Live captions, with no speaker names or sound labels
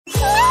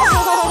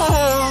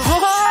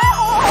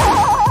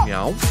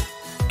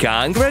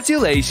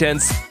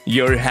Congratulations!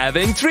 You're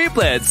having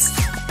triplets!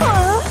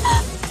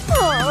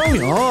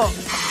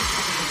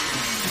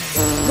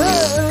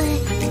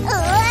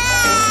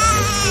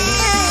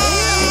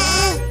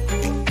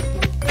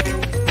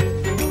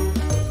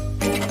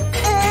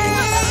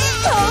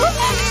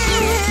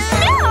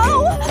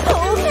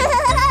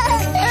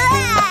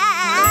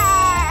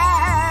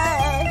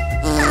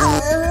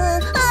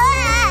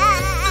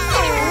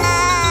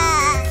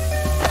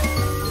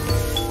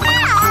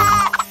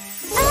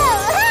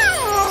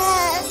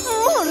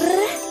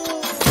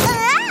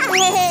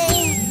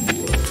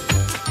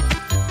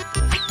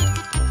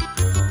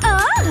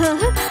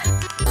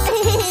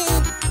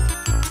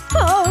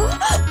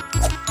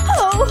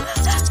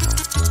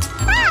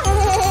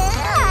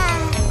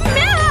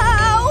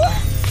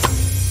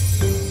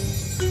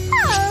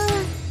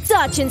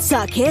 Touching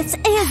sockets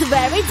is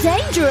very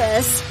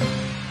dangerous.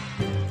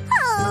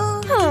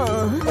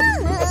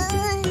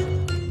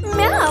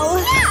 Meow.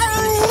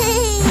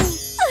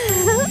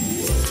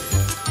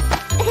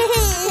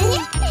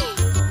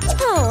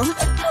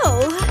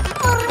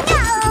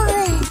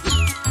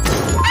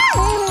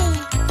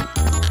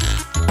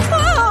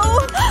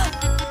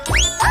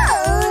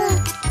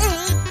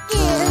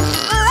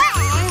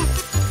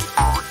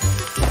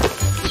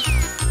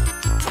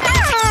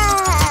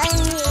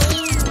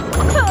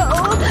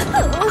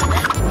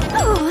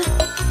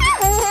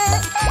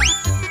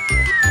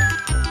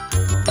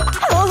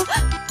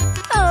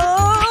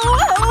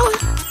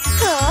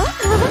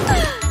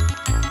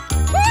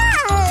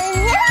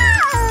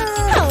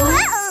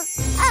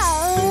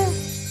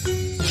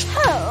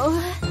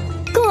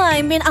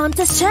 Climbing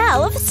onto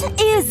shelves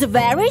is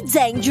very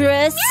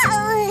dangerous.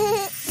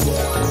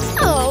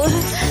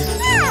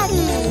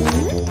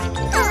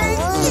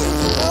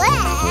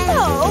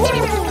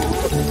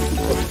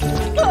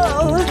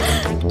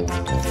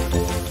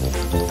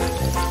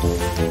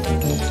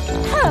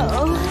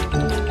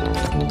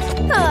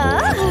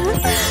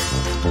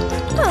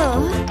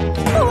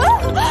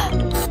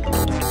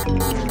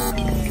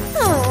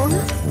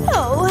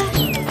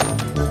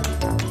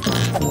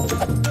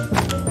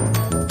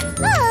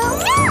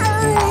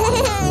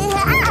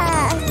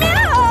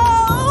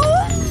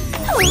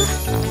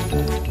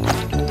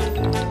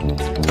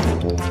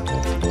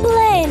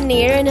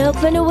 Near an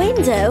open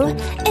window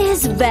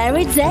is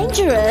very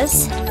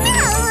dangerous.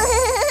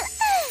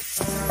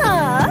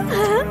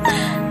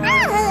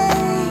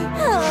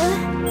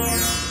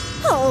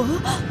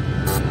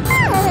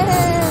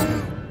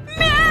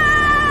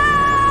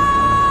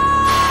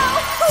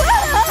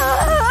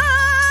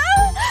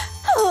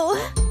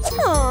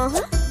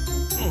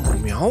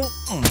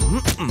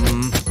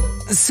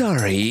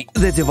 Sorry,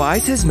 the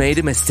device has made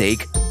a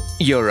mistake.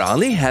 You're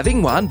only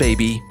having one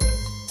baby.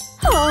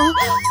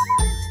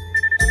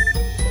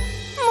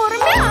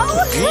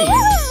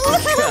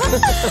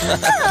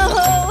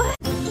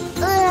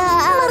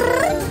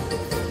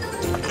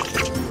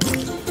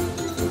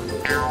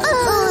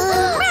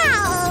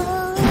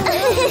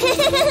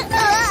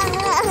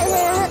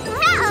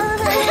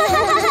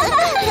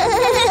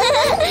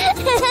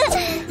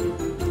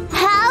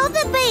 How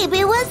the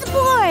baby was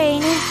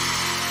born.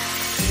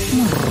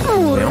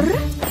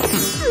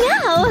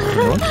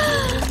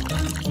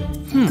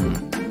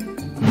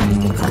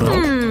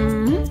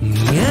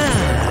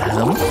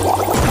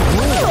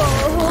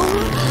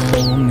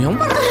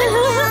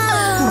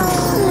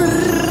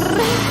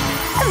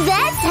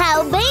 That's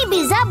how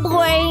babies are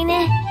born.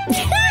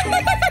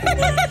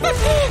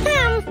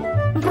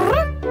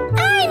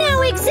 I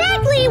know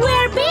exactly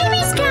where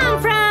babies come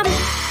from.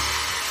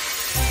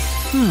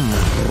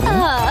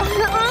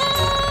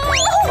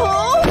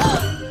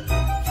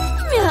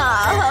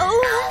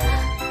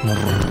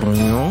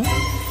 No.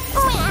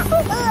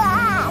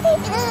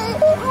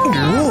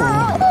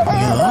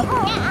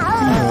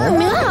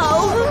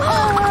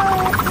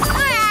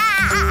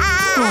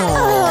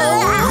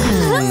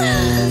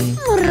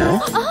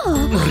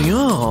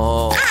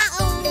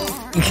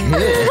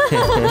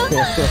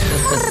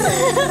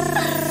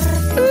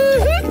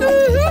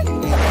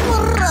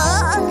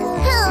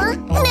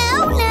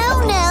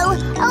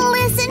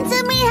 Listen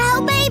to me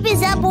how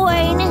babies are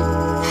born.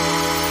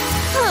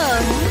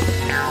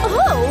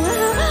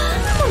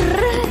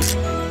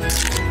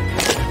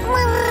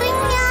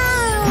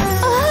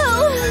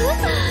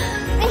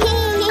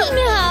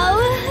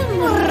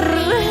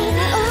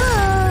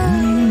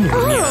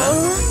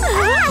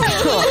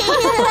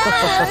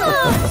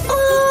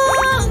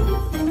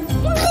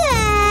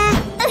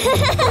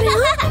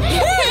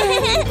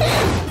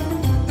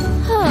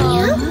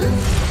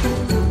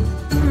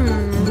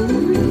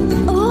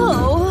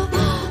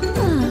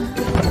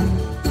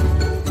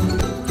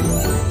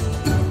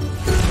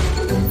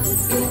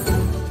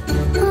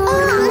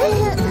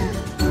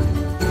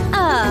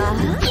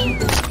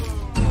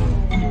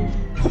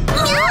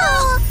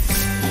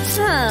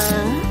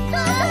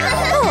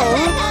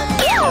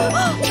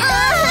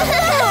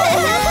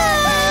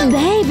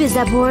 Babies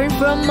are born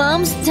from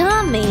mom's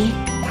tummy.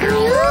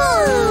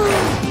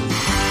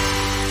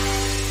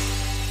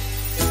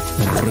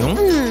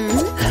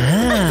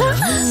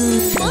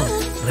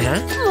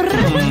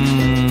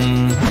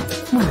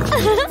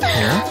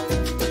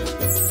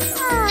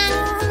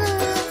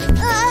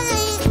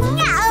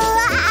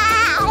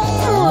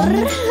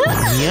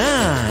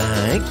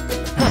 Meow,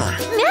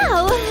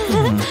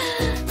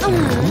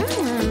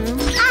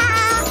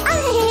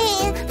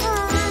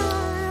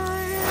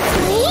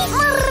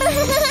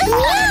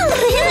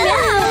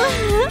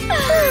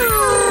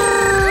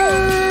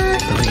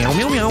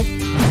 meow, meow.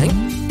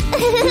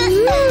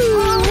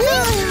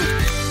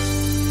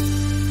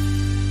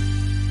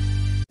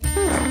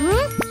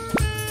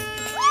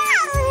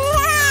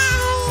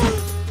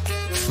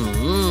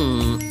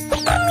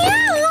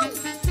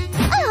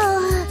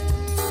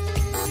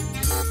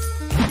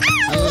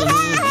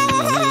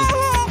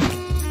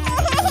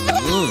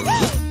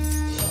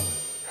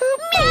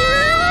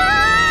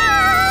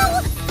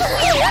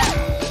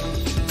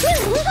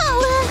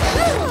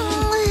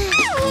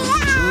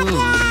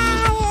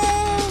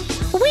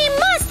 We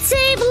must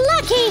save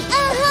Lucky.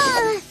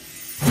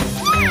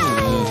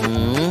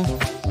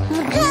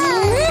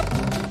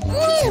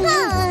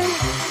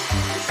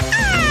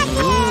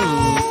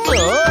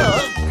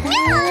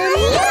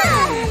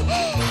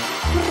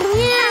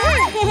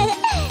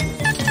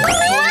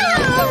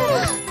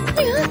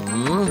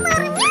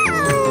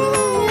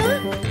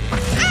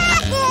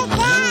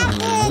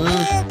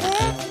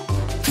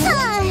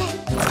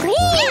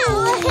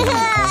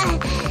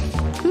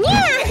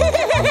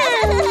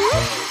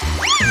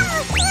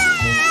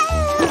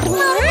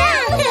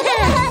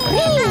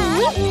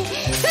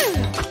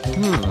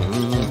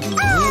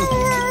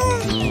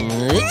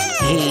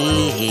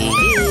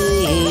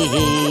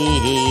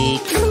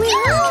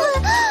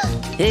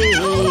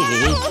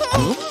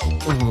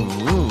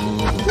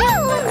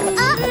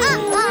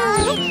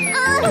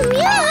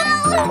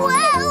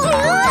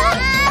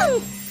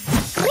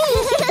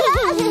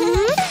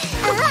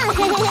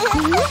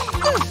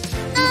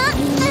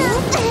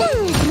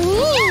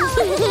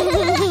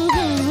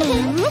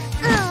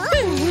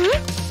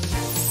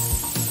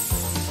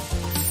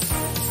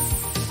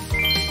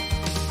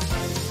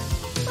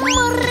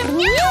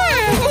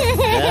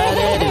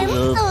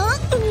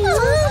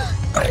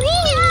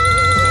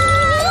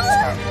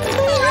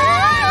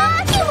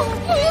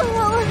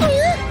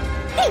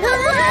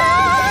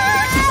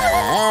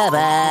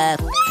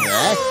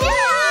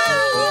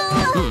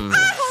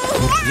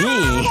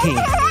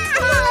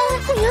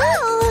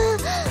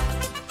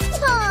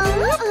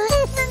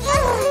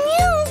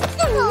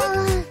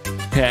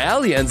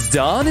 Aliens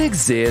don't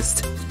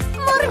exist. Alien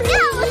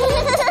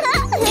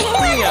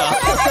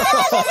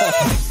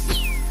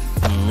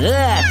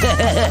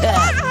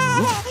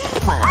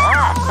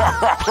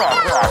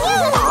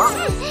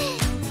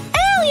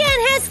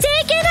has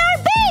taken our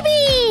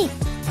baby!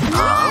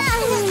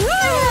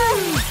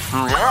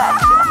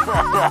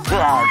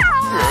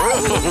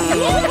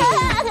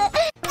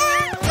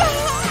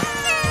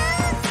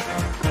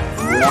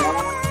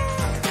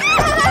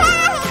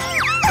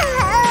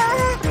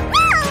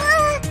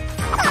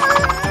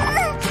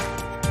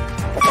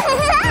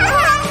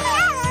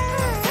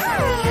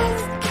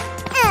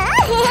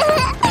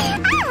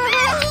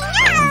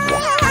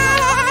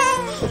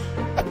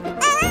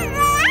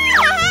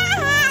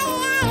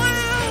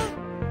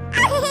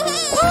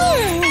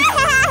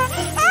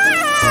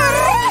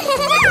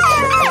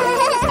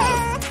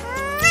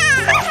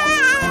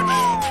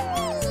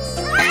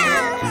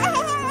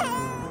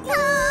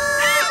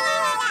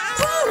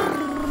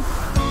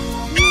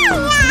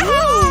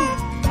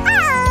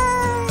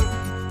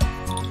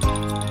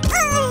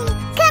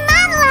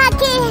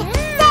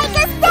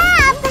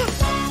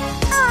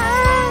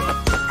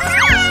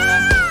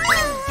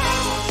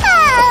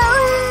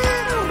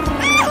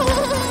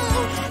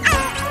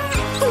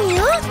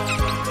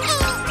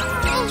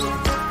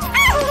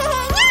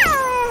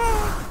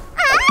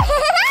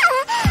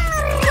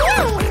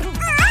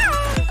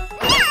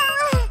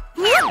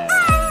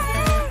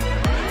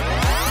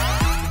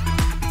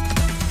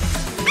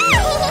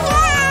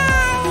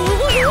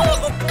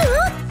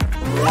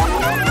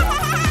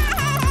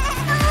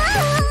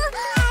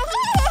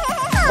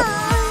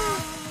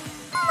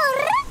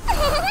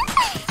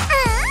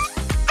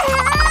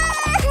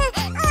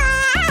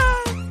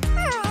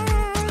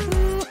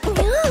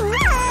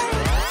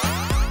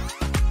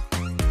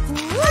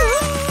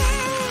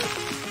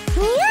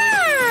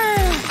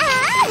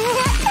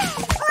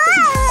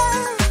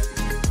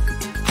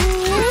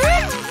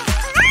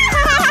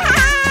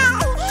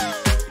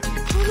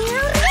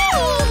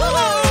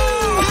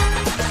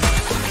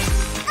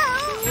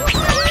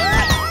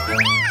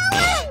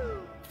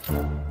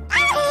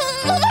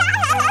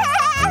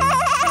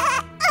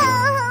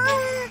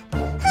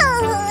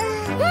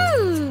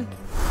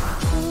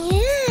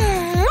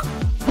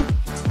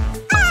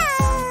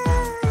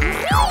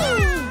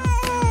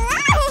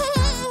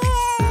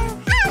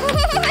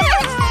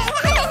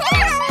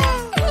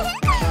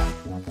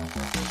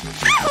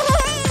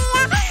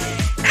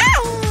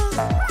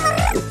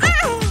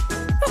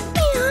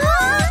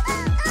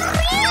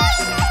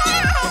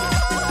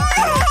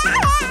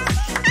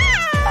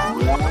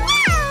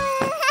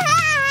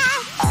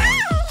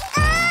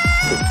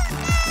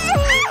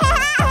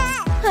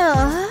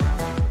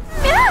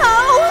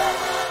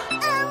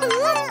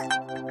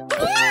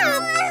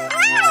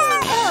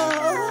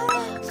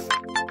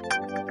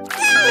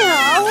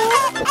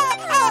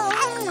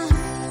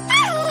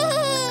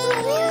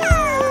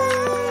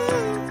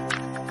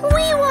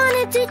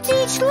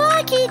 teach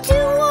Lucky to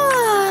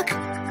walk.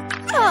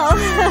 Oh,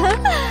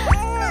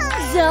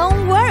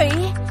 don't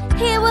worry.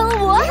 He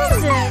will walk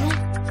soon.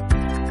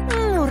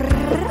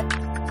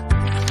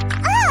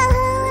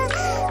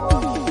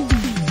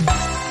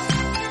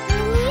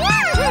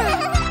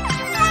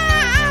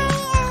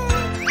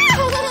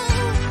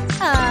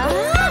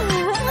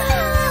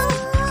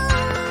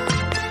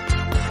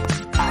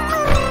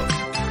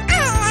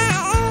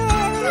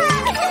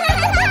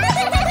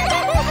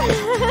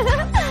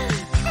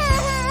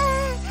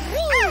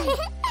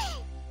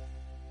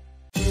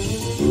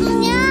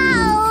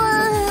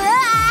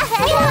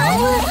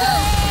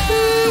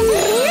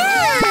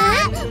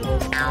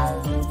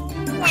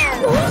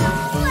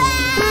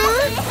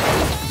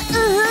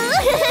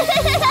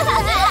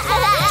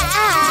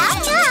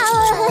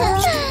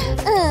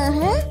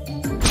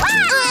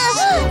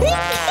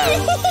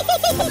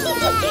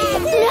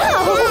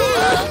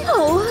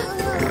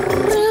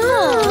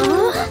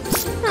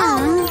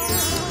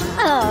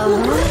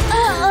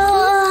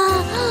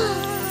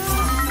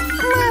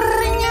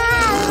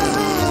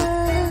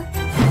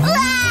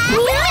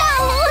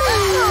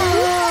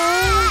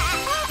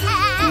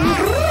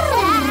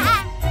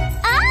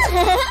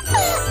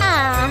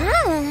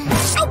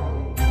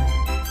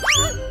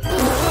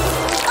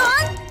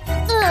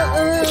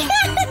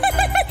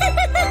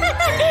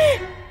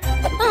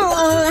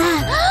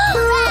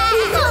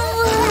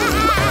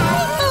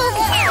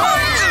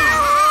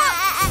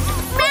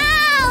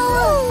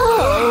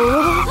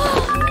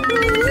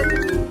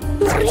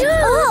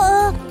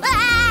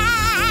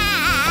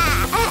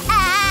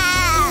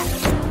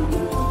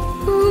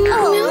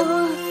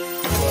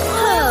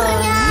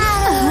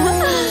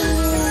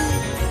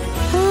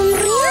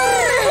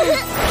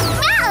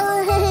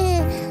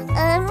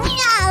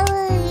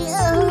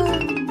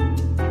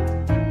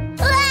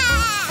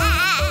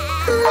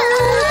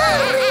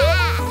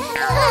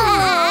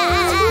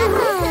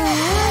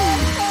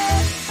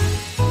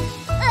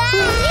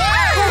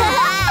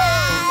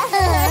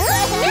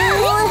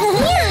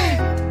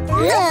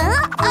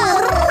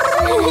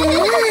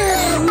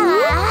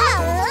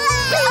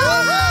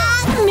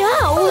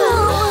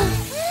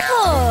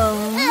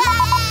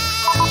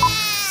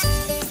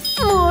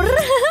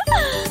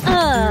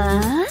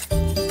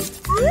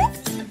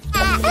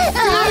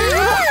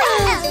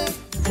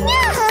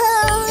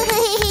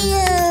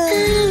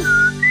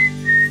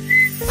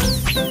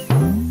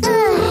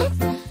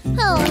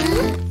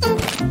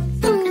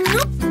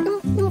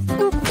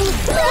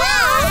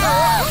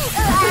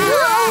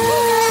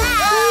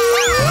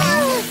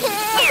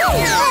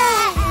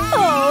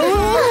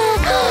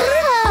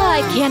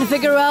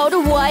 Figure out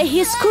why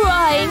he's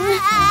crying.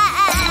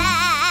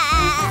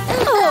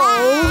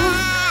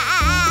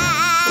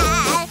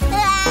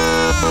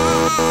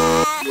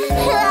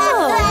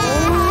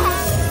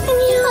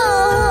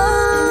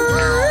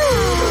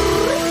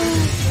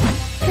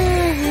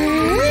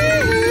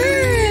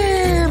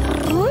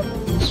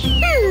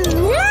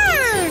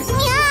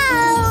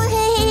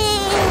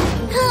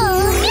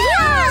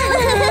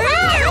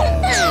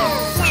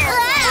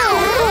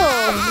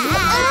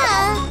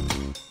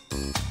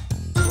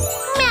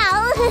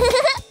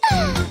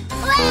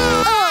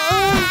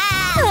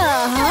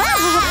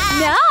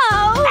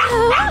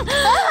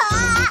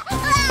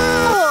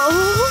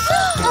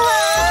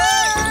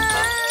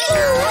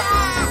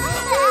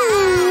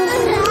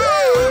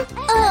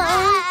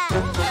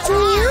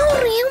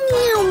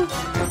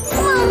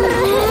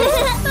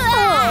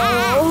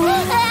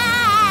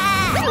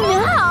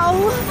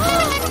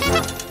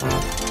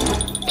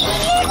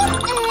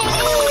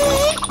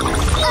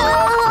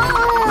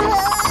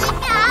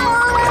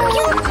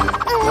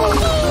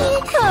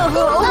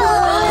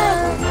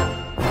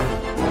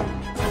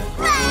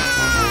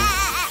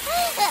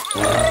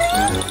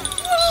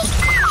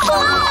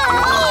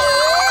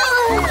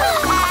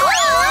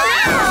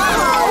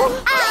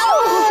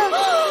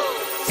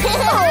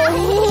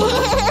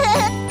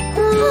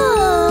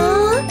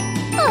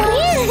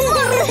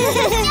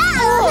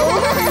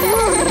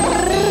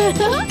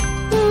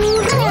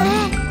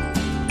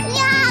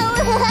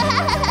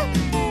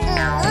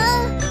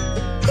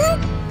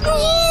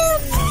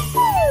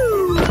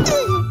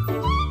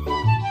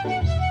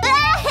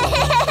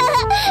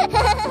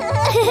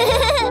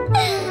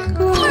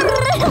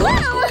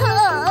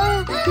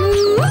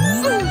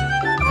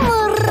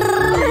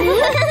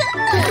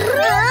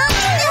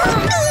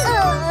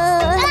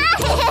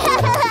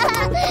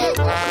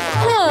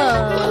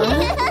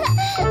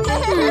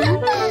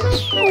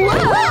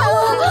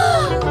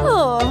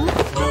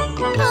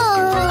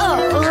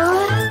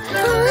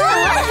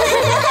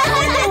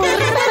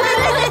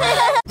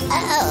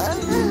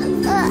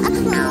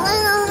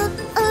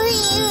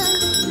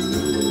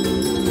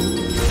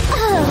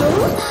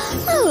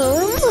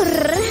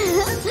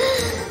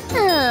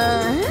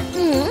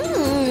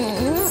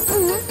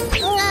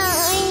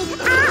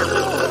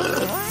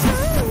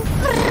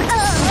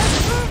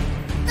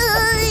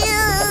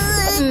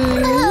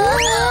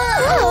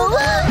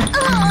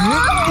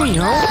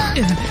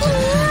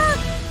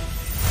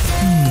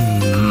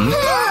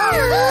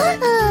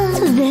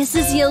 This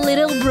is your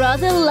little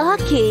brother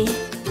Lucky.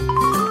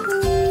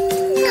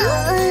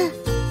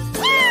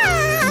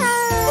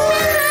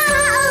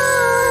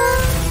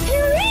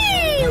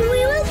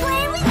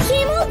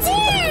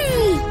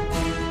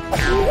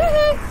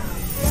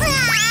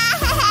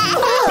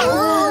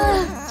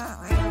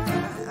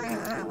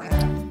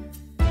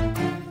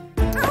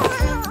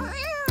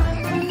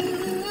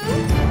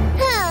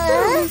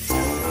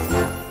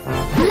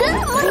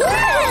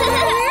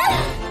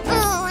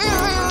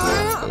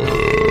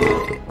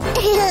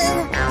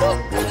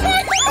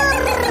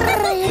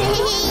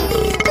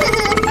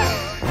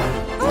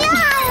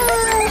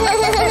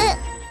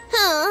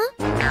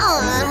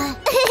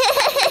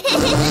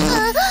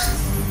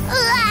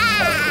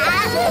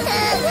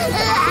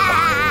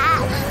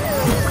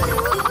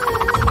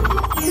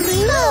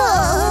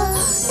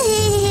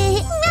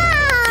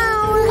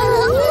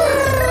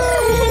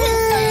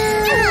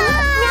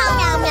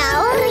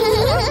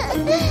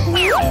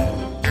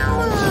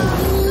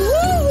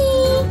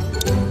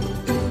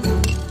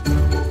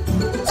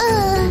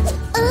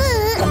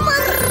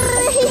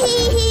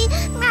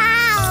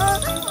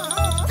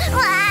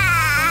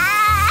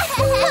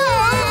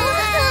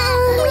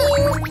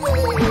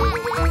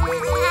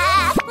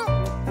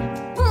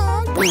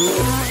 To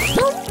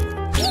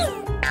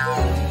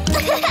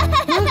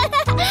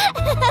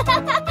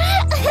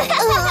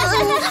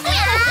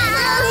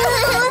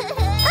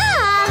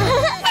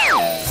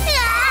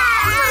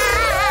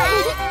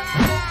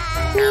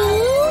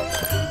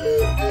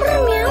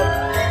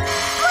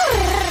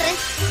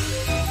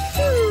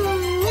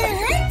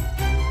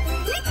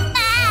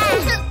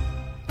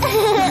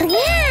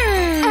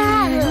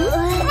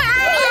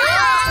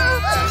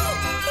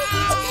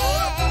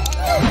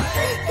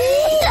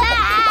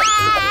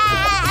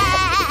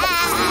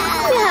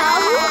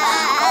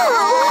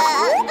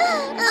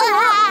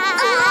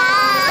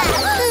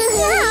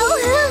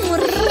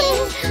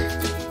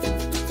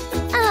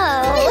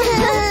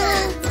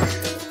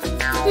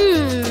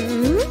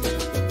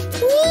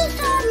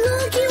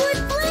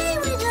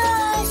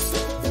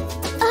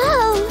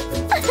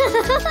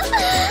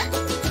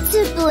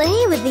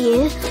play with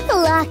you,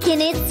 Luck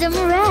needs some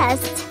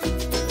rest.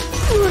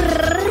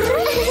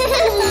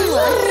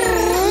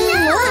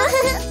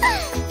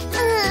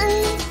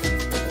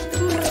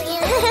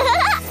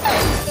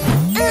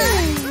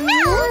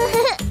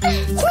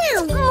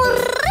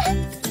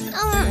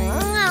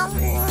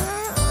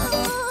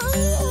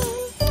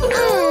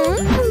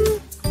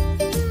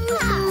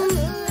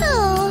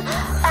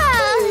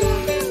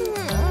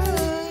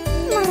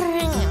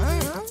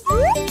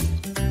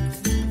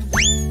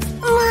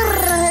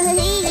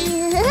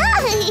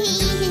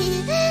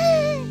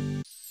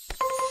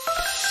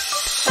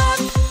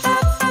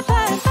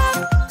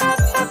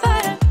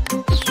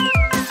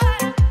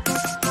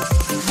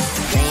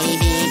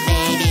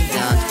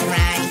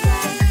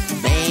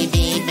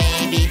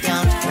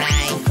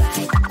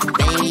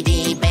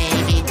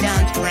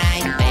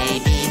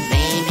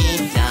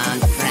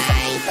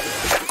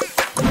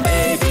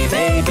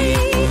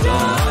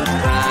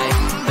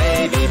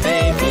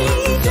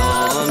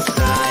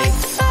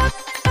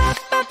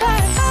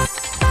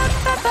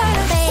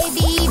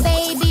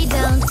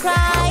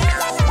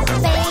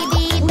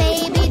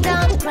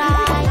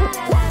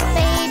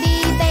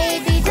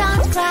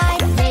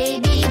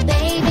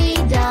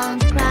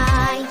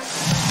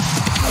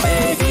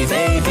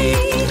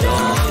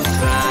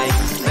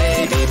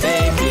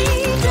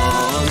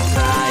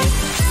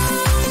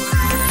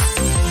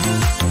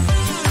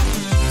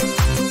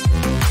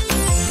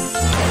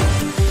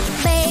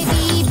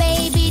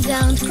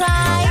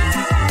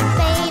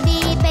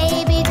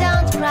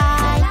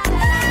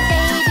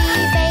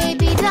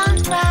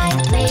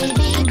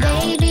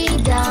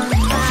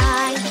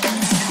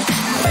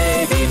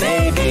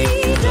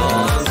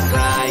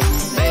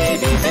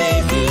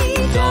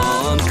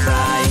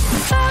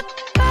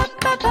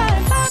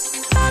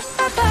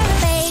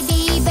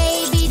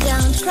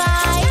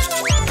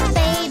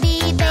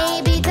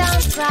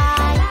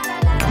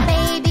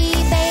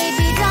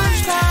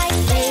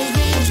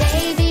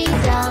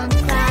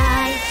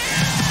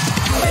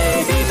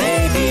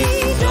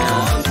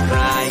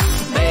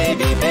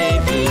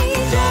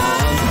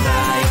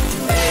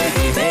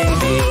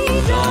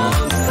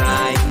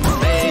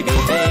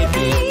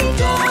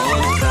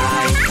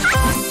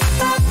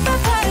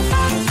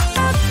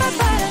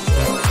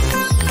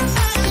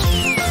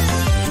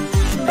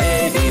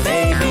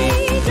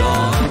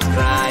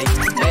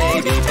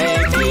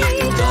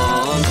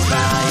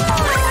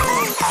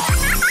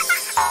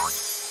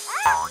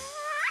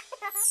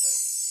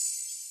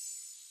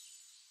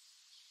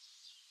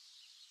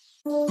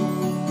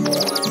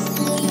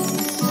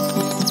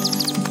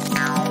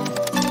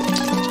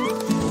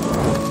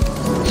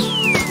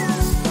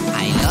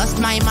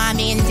 My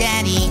mommy and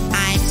daddy,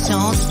 I'm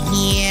so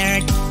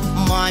scared.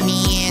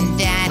 Mommy and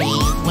daddy,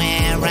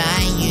 where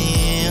are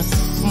you?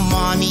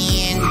 Mommy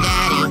and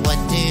daddy, what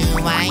do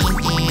I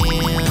do?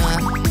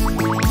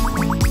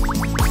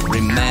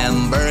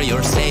 Remember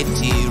your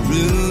safety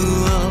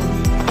rule.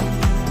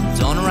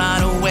 Don't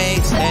run away,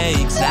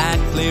 stay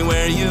exactly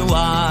where you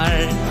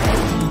are.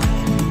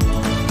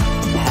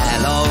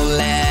 Hello,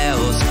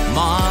 Leo's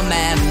mom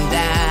and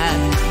dad.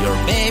 Your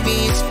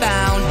baby's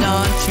found,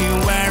 don't you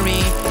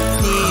worry.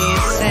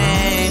 He's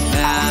safe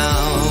now.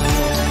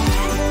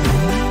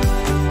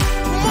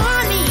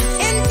 Mommy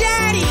and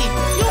daddy,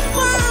 you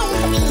found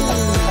me.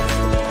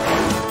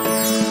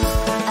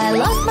 I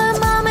lost my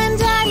mom and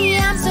daddy,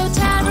 I'm so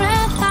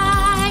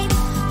terrified.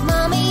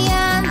 Mommy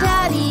and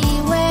daddy,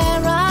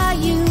 where are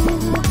you?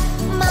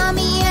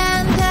 Mommy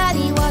and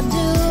daddy, what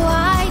do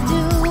I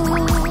do?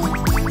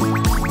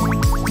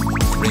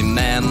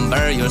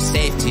 Remember your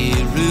safety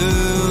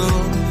rule.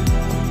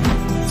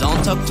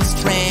 Don't talk to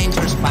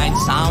strangers, find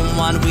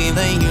someone with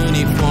a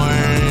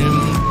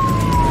uniform.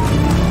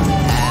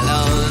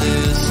 Hello,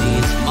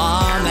 Lucy's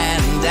mom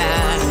and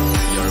dad.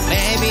 Your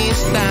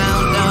baby's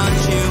found,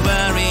 don't you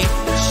worry,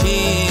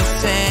 she's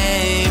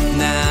safe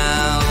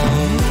now.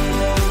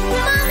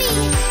 Mommy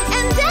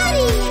and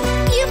Daddy,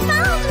 you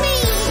found me.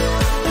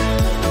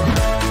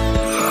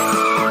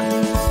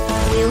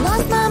 We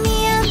lost Mommy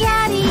and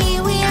Daddy,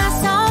 we are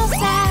so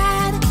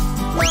sad.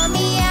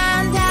 Mommy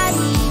and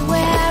Daddy,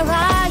 where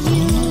are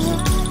you?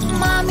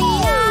 Mommy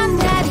and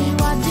Daddy,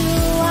 what do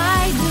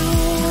I do?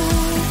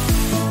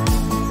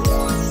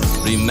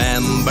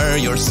 Remember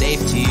your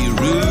safety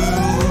rule.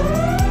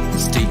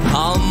 Stay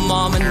calm,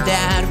 mom and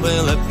dad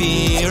will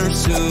appear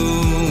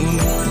soon.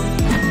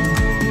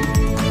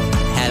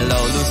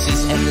 Hello,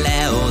 Lucy's and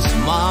Leo's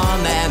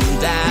mom and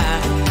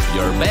dad.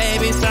 Your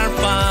babies are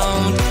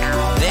found.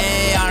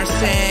 They are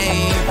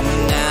safe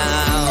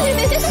now.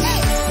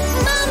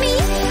 Mommy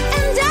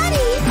and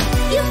Daddy,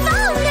 you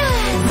found us!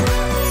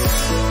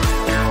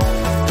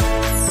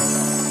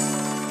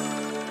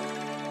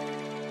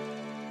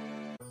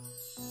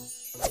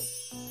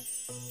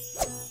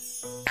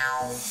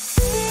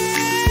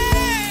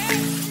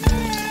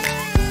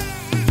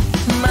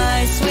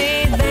 My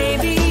sweet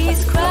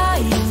baby's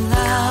crying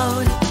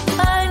loud.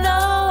 I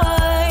know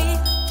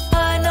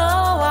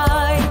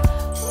why.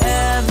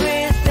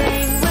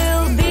 Everything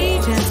will be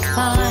just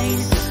fine.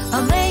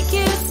 I'll make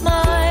you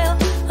smile.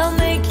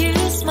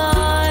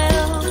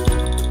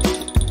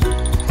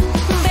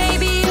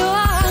 Baby, you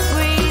are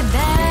hungry,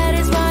 that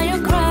is why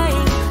you're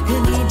crying. You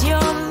need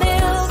your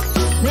milk.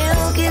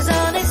 Milk is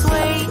on its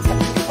way.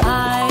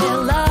 I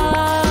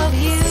love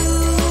you.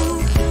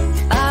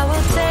 I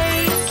will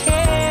take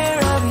care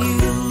of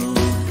you.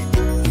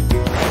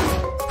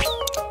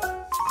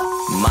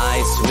 My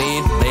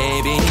sweet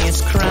baby is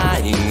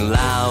crying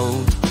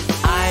loud.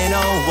 I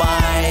know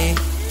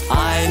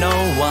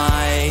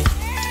why.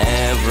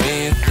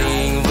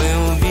 Everything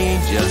will be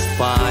just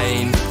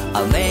fine.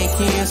 I'll make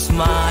you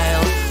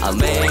smile.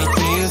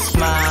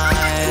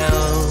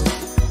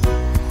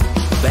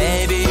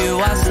 Baby, you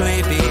are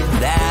sleepy,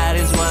 that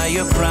is why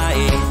you're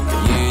crying.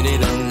 You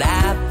need a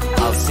nap,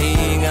 I'll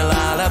sing a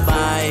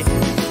lullaby.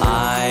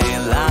 I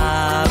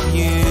love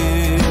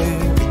you,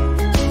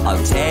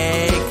 I'll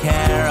take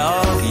care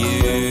of you.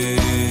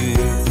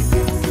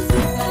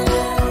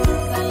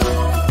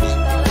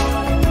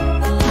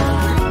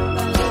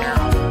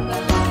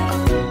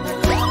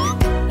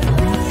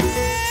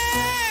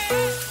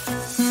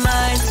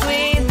 My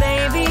sweet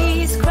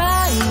baby's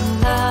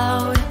crying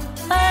loud.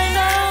 I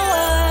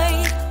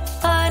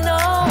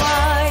know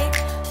why.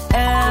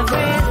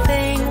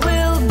 Everything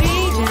will be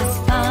just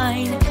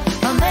fine.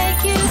 I'll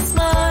make you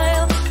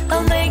smile.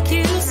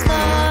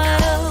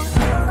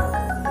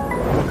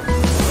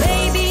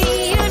 Baby,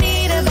 you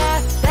need a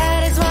bath,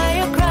 that is why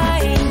you're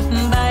crying.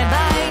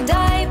 Bye-bye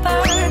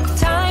diaper,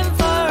 time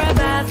for a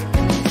bath.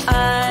 I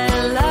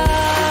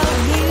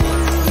love you.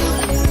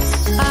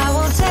 I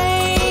will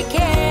take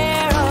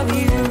care of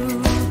you.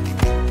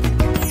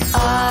 I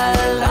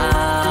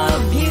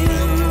love you.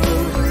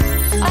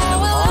 I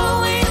will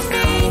always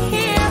be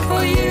here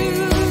for you.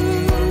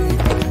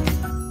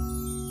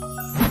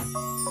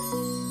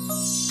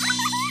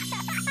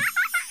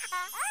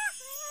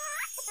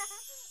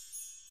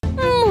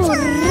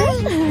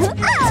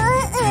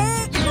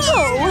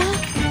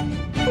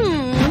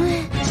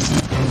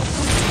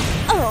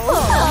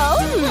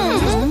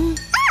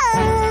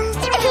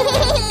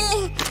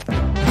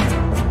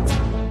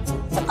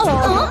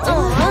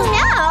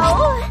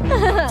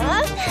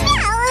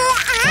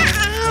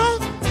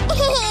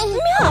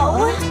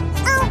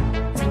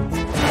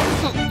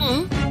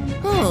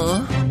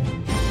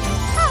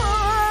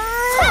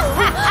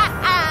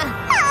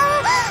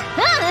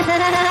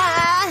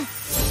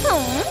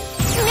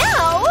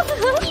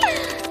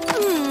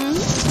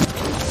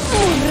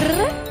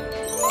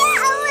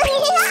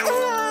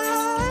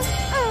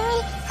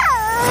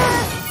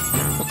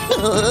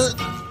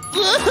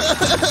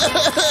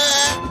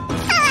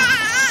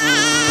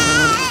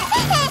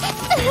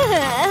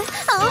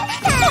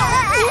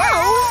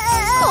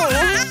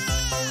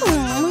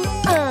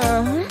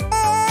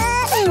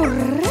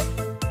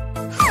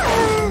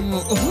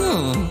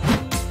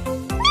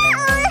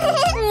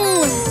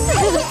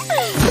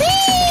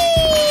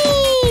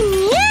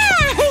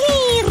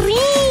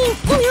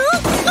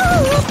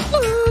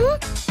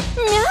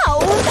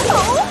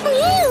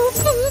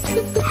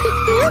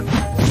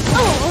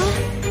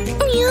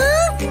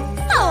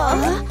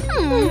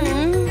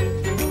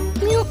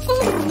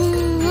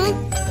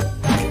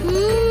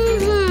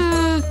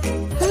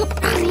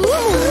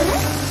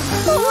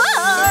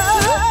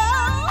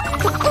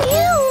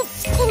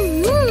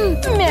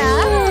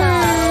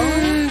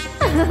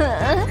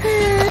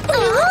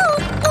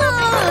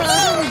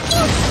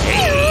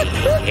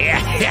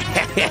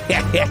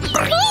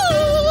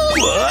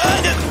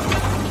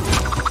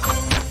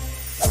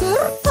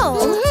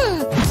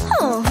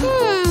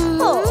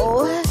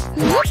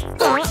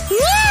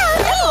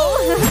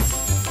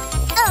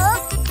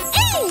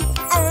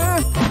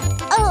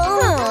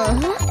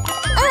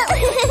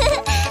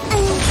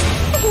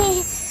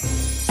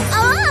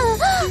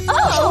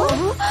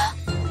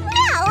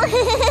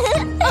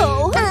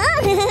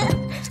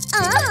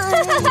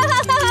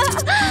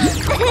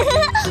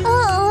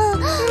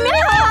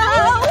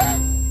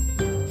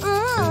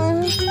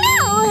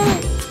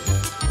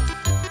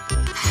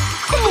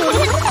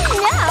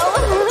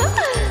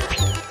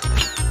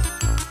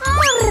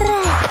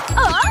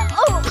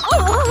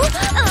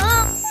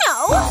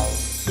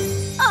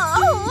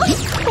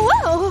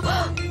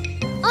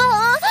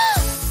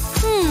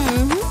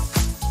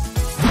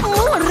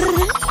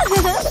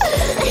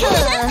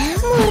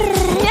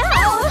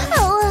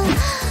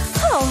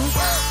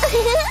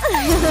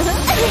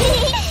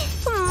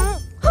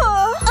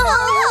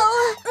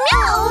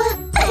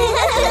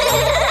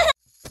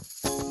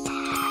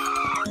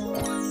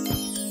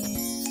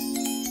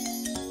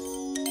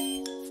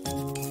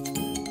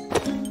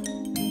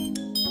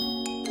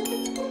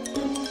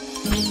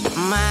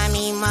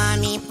 Mommy,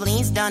 mommy,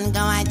 please don't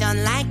go. I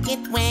don't like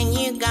it when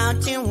you go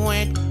to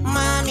work.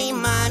 Mommy,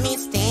 mommy,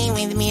 stay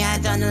with me. I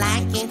don't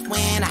like it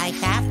when I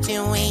have to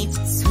wait.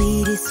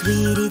 Sweetie,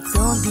 sweetie,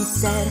 don't be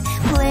sad.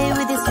 Play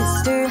with your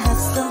sister,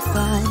 have some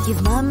fun.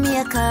 Give mommy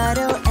a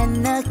cuddle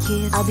and a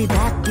kiss. I'll be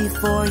back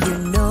before you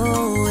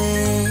know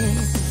it.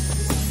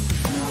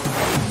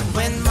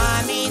 When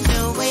mommy's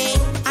away,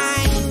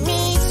 I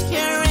miss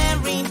her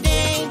every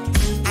day.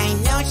 I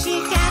know she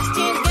has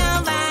to go,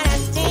 but I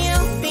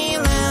still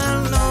feel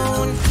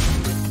alone.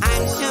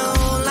 I'm so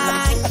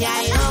lucky,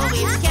 I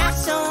always have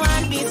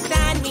someone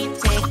beside me,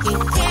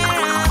 taking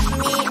care of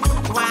me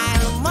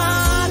while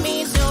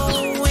mommy's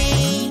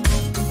away.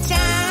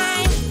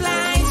 Time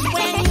flies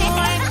when you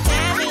are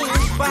having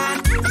fun,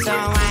 so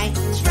I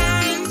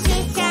try to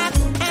have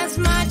as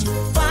much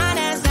fun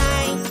as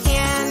I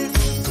can.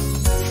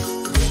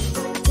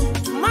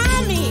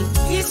 Mommy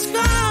is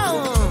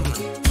home.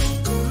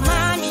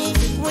 Mommy,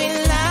 we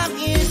love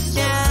you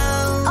so.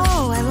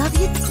 Oh, I love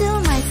you too,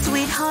 my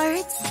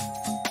sweethearts.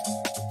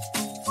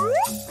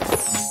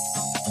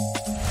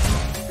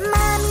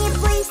 Mommy,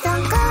 please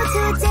don't go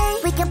today.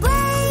 We can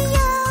play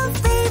your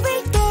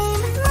favorite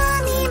game.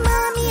 Mommy,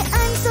 mommy,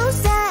 I'm so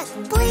sad.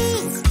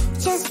 Please,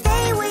 just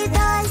stay with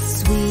us.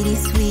 Sweetie,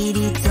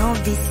 sweetie,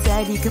 don't be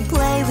sad. You can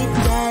play with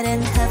dad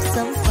and have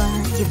some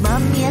fun. Give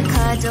mommy a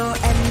cuddle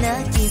and a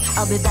kiss.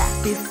 I'll be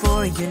back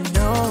before you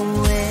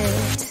know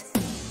it.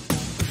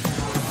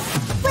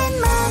 When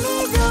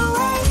mommy's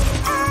away,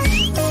 I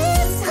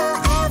miss her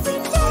every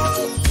day.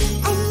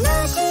 I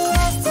know she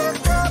has to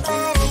go,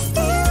 but I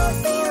still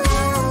feel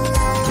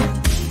alone.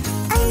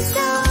 I'm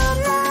so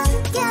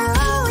lucky, I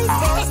always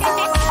have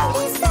someone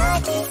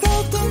beside me,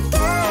 taking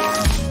care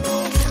of me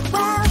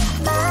while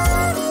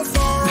mommy's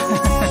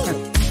away.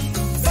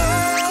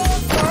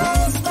 Time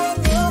flies when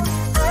you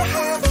are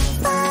having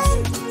fun,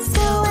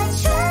 so I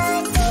try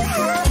to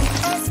have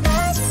as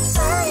much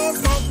fun as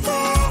I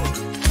can.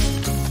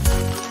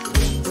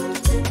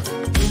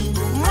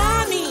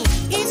 Mommy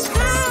is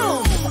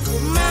home.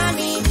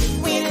 Mommy,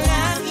 we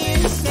love you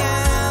so.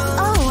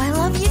 Oh, I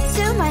love you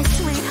too, my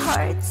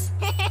sweethearts.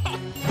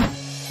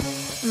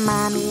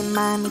 Mommy,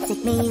 mommy,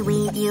 take me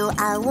with you.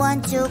 I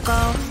want to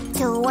go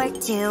to work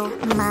too.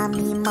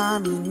 Mommy,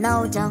 mommy,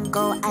 no, don't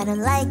go. I don't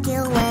like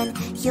it when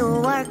you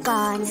are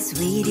gone.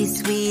 Sweetie,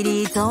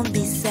 sweetie, don't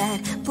be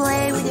sad.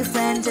 Play with your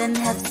friends and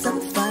have some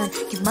fun.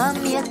 Give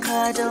mommy a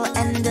cuddle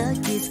and a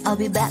kiss. I'll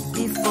be back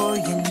before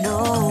you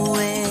know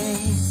it.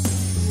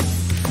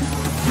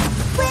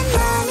 When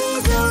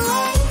mommy's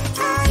away,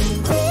 I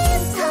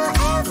miss her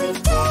every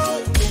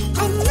day.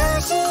 I know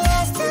she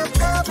has to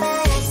go,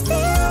 but I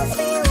still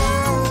feel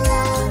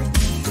alone.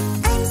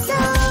 I'm so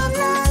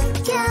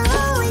lucky, I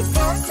always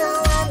have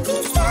someone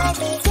beside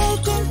me,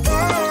 taking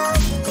care of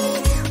me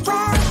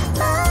while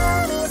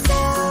mommy's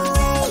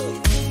away.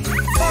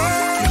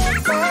 Time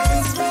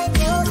flies when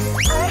you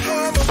are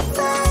having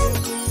fun,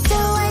 so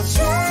I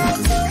try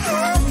to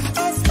have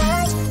as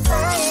much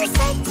fun as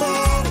I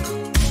can.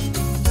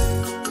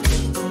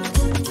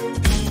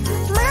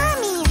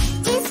 Mommy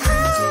is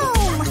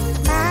home.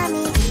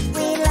 Mommy,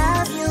 we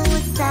love you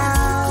so.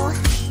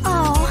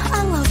 Oh, I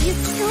love you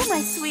too,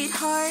 my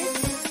sweetheart.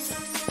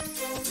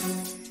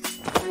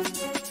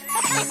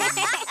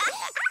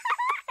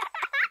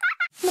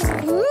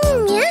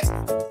 Yeah.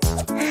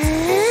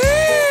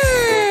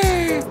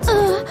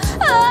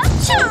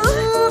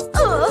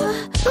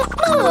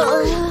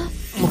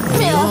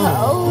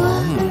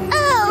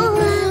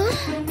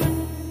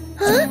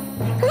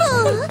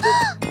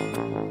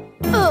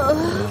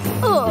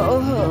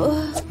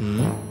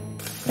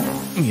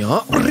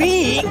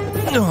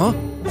 Yeah,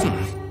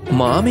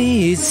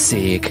 Mommy is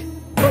sick.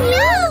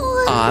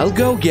 No. I'll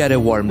go get a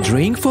warm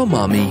drink for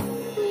Mommy.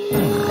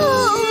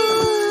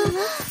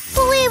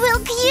 We will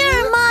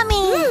cure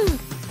Mommy.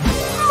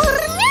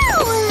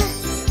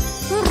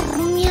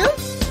 Meow.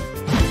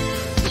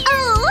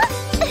 Oh.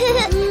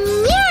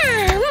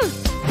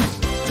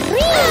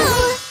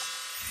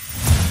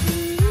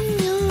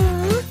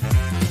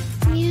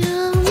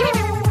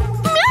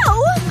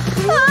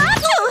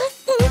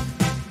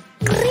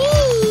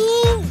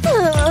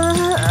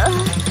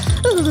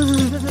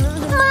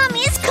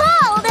 Mommy's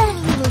cold.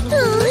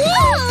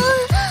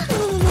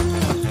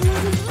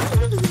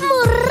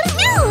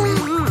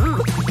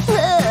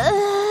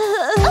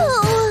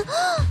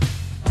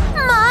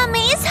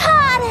 Mommy's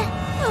hot.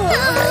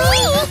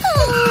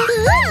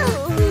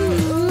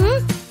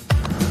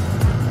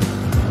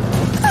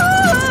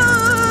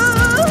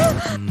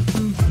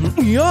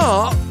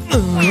 Yeah.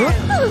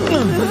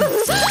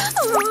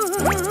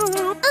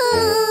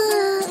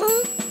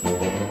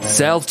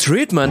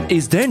 Self-treatment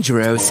is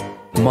dangerous.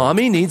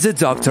 Mommy needs a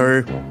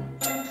doctor.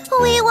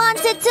 We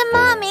wanted to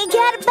Mommy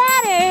get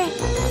better.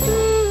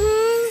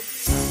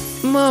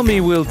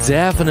 Mommy will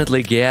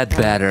definitely get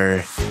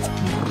better.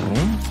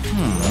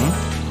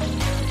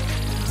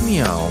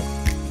 Meow.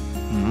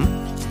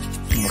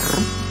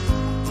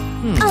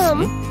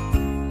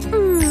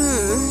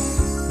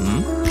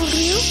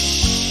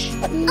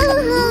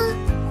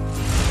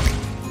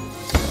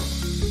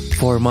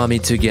 For mommy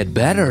to get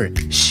better,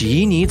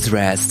 she needs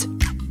rest. We'll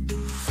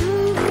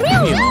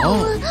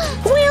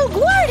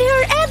guard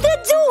her at the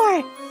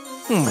door.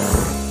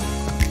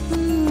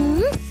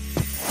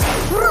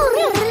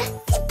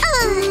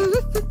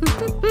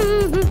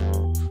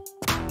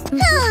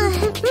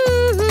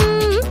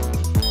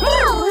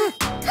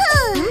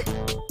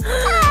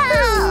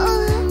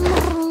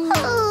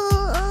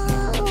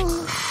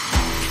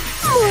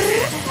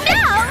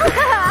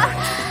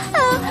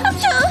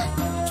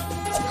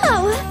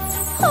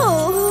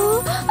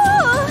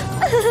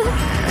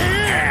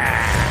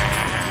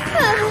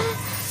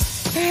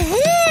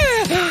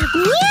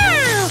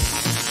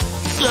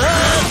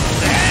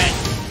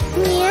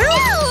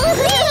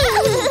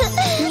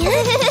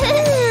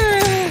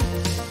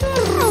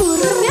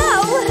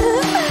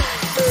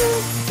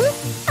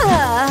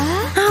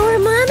 Our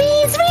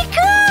mommy's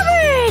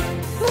recovered!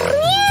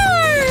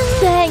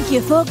 Thank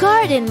you for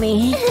guarding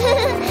me.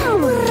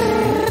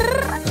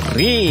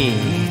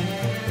 Ree.